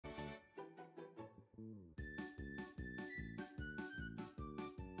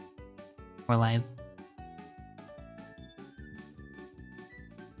We're live.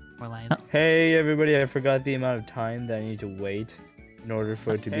 We're live. Hey everybody, I forgot the amount of time that I need to wait in order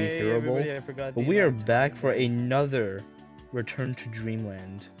for it to be hearable. But we are back for another return to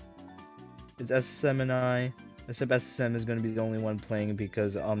Dreamland. It's SSM and I, except SSM is going to be the only one playing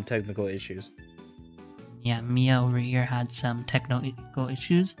because technical issues. Yeah, Mia over here had some technical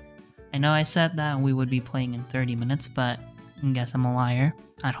issues. I know I said that we would be playing in 30 minutes, but I guess I'm a liar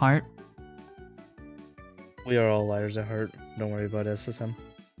at heart. We are all liars at heart. Don't worry about SSM.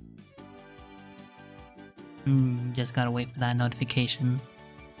 Just gotta wait for that notification.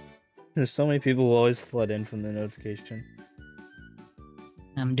 There's so many people who always flood in from the notification.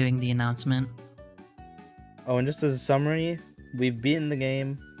 I'm doing the announcement. Oh, and just as a summary, we've beaten the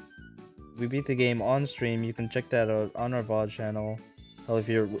game. We beat the game on stream. You can check that out on our VOD channel. Hell, if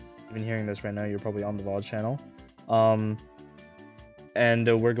you're even hearing this right now, you're probably on the VOD channel.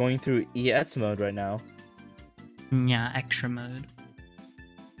 And we're going through EX mode right now. Yeah, extra mode.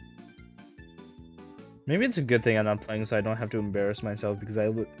 Maybe it's a good thing I'm not playing so I don't have to embarrass myself because I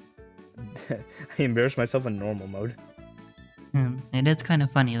embarrass myself in normal mode. It is kind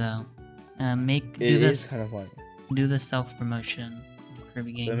of funny though. It is kind of funny. Do the self-promotion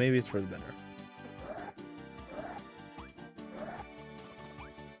Kirby game. But maybe it's for the better.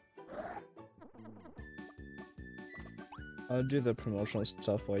 I'll do the promotional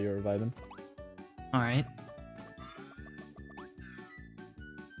stuff while you're vibing. Alright.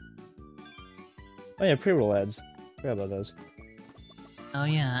 Oh yeah, pre-roll ads. Forgot about those. Oh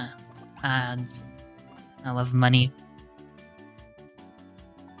yeah, ads. I love money.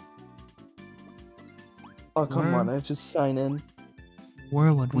 Oh come on, I just sign in.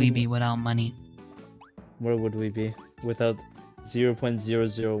 Where would we be without money? Where would we be without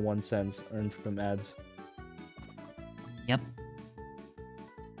 0.001 cents earned from ads? Yep.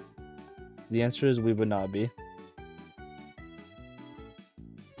 The answer is we would not be.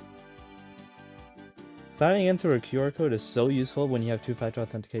 Signing in through a QR code is so useful when you have two-factor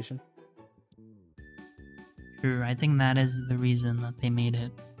authentication. True, I think that is the reason that they made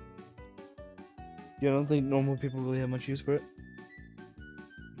it. You don't think normal people really have much use for it?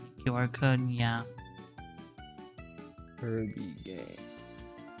 QR code, yeah. Kirby game.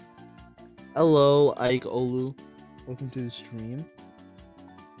 Hello, Ike Olu. Welcome to the stream.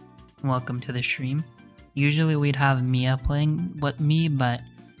 Welcome to the stream. Usually we'd have Mia playing with me, but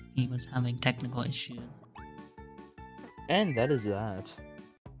he was having technical issues. And that is that.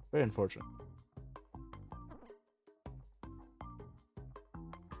 Very unfortunate.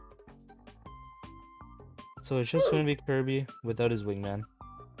 So it's just gonna be Kirby without his wingman.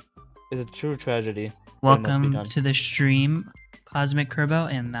 It's a true tragedy. Welcome to the stream, Cosmic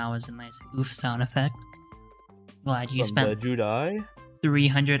Kirbo, and that was a nice oof sound effect. Glad you spent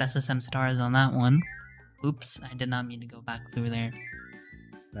 300 SSM stars on that one. Oops, I did not mean to go back through there.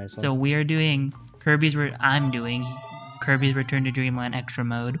 Nice one. So we are doing I'm doing Kirby's Return to Dreamland Extra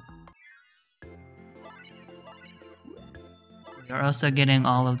Mode. You're also getting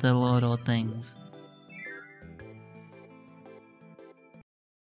all of the little things.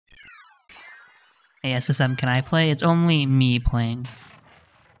 Hey SSM, can I play? It's only me playing.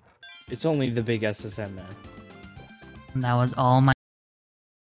 It's only the big SSM man. And that was all my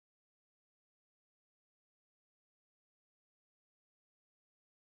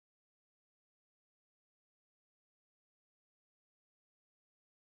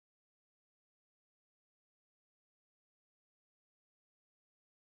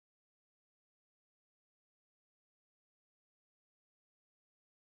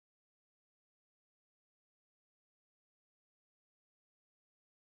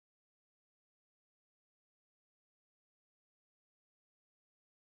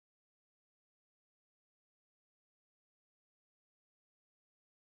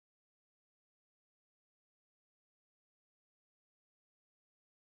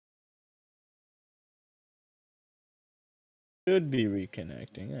Should be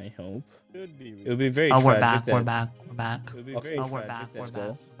reconnecting, I hope. It would be very tragic. we're back. We're back. It would be very Oh, we're tragic. back.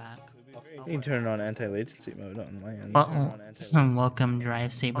 We're back. You can turn on anti-latency mode on my end. Welcome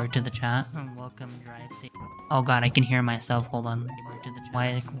Drive Saber to the chat. Oh god, I can hear myself. Hold on.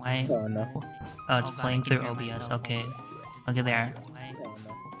 Why? Oh no. Oh, it's playing through OBS. Okay. Look at there.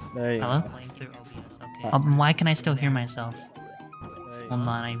 There you Hello? go. Why can I still hear myself? Hold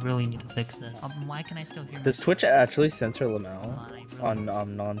on, I really need to fix this. Why can I still hear myself? Does Twitch actually censor Lamau on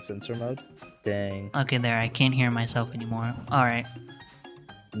non-censor mode? Dang. Okay, there. I can't hear myself anymore. Alright.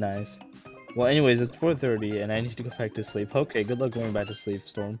 Nice. Well, anyways, it's 4:30 and I need to go back to sleep. Okay, good luck going back to sleep,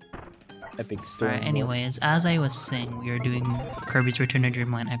 Storm. Epic Storm. Alright, anyways, as I was saying, we are doing Kirby's Return to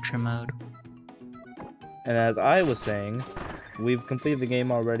Dreamland Extra Mode. And as I was saying, we've completed the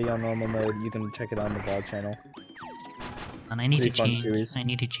game already on normal mode. You can check it on the VOD channel. And I need to change. I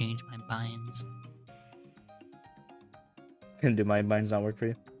need to change my binds. And do my binds not work for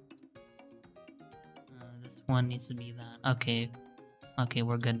you? This one needs to be that. Okay. Okay,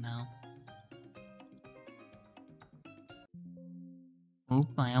 we're good now. Oop,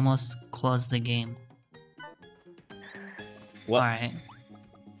 I almost closed the game. What? Alright.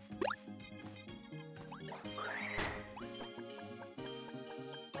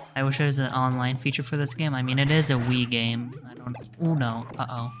 I wish there was an online feature for this game. I mean, it is a Wii game. I don't... Oh no.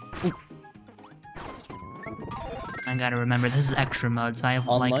 Uh-oh. I gotta remember, this is extra mode, so I have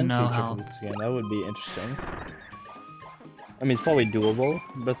online like no feature health. For this game. That would be interesting. I mean, it's probably doable.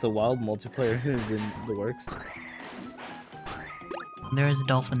 Breath of the Wild multiplayer is in the works. There is a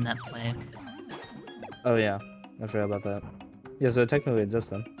dolphin net play. Oh yeah, I forgot about that. Yeah, so it technically exists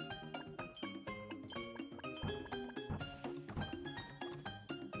then.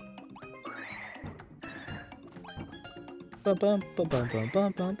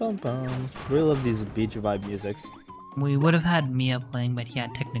 Really love these beach vibe musics. We would have had Mia playing, but he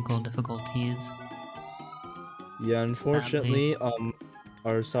had technical difficulties. Yeah, unfortunately,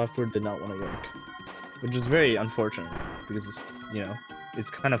 our software did not want to work, which is very unfortunate because, you know,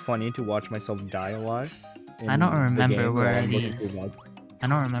 it's kind of funny to watch myself die a lot. I don't remember where these. I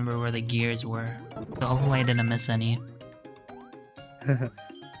don't remember where the gears were, so hopefully I didn't miss any.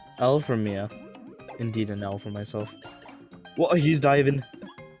 L for Mia, indeed an L for myself. What? He's diving.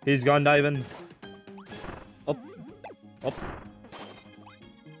 He's gone diving. Up, up.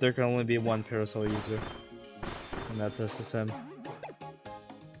 There can only be one parasol user, and that's SSM.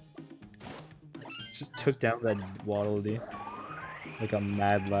 Just took down that Waddle Dee like a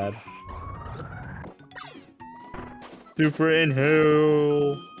mad lad. Super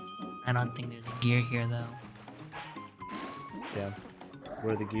inhale. I don't think there's a gear here though. Yeah,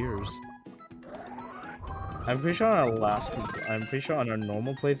 where are the gears? I'm pretty sure on our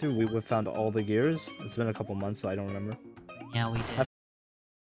normal playthrough we would found all the gears. It's been a couple months, so I don't remember. Yeah, we did.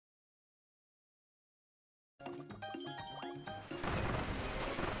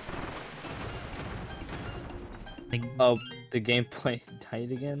 Oh, the gameplay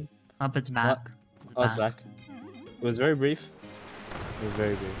died again? Up, it's back. It's back. It was very brief. It was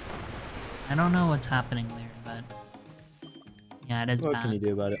very brief. I don't know what's happening there, but yeah, it is back. What can you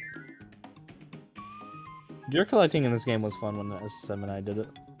do about it? Gear collecting in this game was fun when SSM and I did it.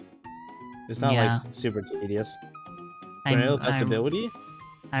 It's not like super tedious. Tornado best ability?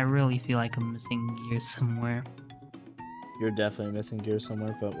 I really feel like I'm missing gears somewhere. You're definitely missing gears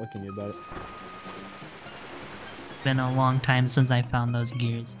somewhere, but what can you do about it? It's been a long time since I found those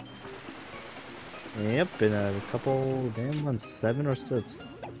gears. Yep, been a couple damn months, 7 or 6.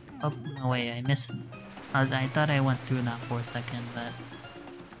 Oh no wait, I missed. I thought I went through that for a second, but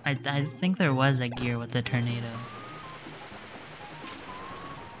I think there was a gear with the tornado.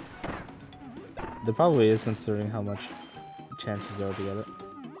 There probably is, considering how much chances there are to get it.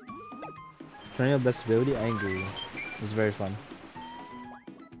 Tornado best ability, I agree. It was very fun.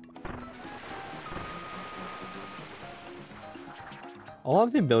 All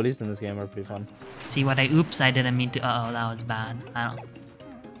of the abilities in this game are pretty fun. See what oops, I didn't mean to. Uh-oh, that was bad.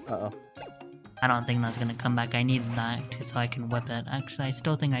 I don't think that's gonna come back. I need that so I can whip it. Actually, I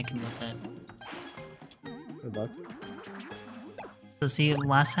still think I can whip it. Good luck. So see,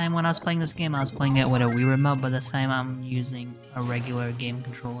 last time when I was playing this game, I was playing it with a Wii remote, but this time I'm using a regular game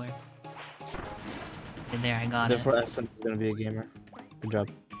controller. Okay, there, I got it. Therefore, SM is gonna be a gamer. Good job.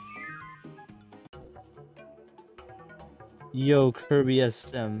 Yo, Kirby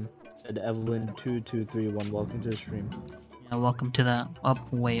SM, said Evelyn2231. Welcome to the stream. Yeah, welcome to the... Oh,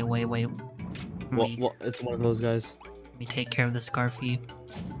 wait. What? It's one of those guys. Let me take care of the Scarfy.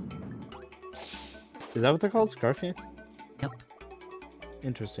 Is that what they're called? Scarfy? Yep.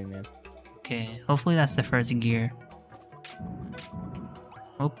 Interesting, man. Okay, hopefully that's the first gear.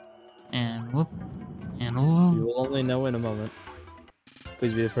 Whoop. And whoop. And whoop. You will only know in a moment.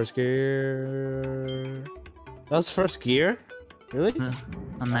 Please be the first gear. That was first gear? Really?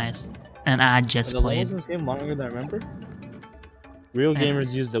 Oh, nice. And I just played. The levels in this game longer than I remember? Real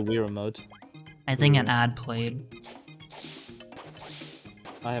gamers use the Wii remote. I think an ad played.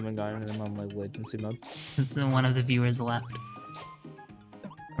 I haven't gotten him on my latency mode. It's one of the viewers left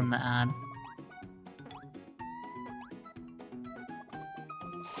from the ad.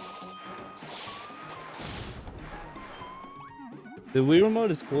 The Wii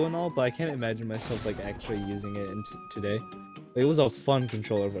remote is cool and all, but I can't imagine myself like actually using it today. It was a fun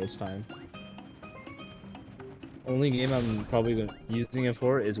controller for its time. Only game I'm probably using it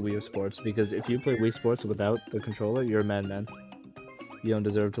for is Wii Sports, because if you play Wii Sports without the controller, you're a madman. You don't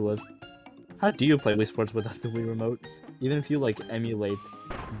deserve to live. How do you play Wii Sports without the Wii remote? Even if you like emulate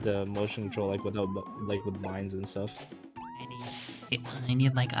the motion control like without like with mines and stuff. I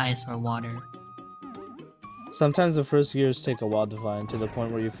need like ice or water. Sometimes the first gears take a while to find, to the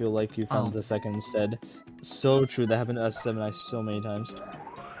point where you feel like you found the second instead. So true, that happened to S7I so many times.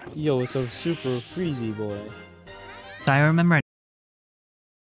 Yo, it's a super freezy boy. So I remember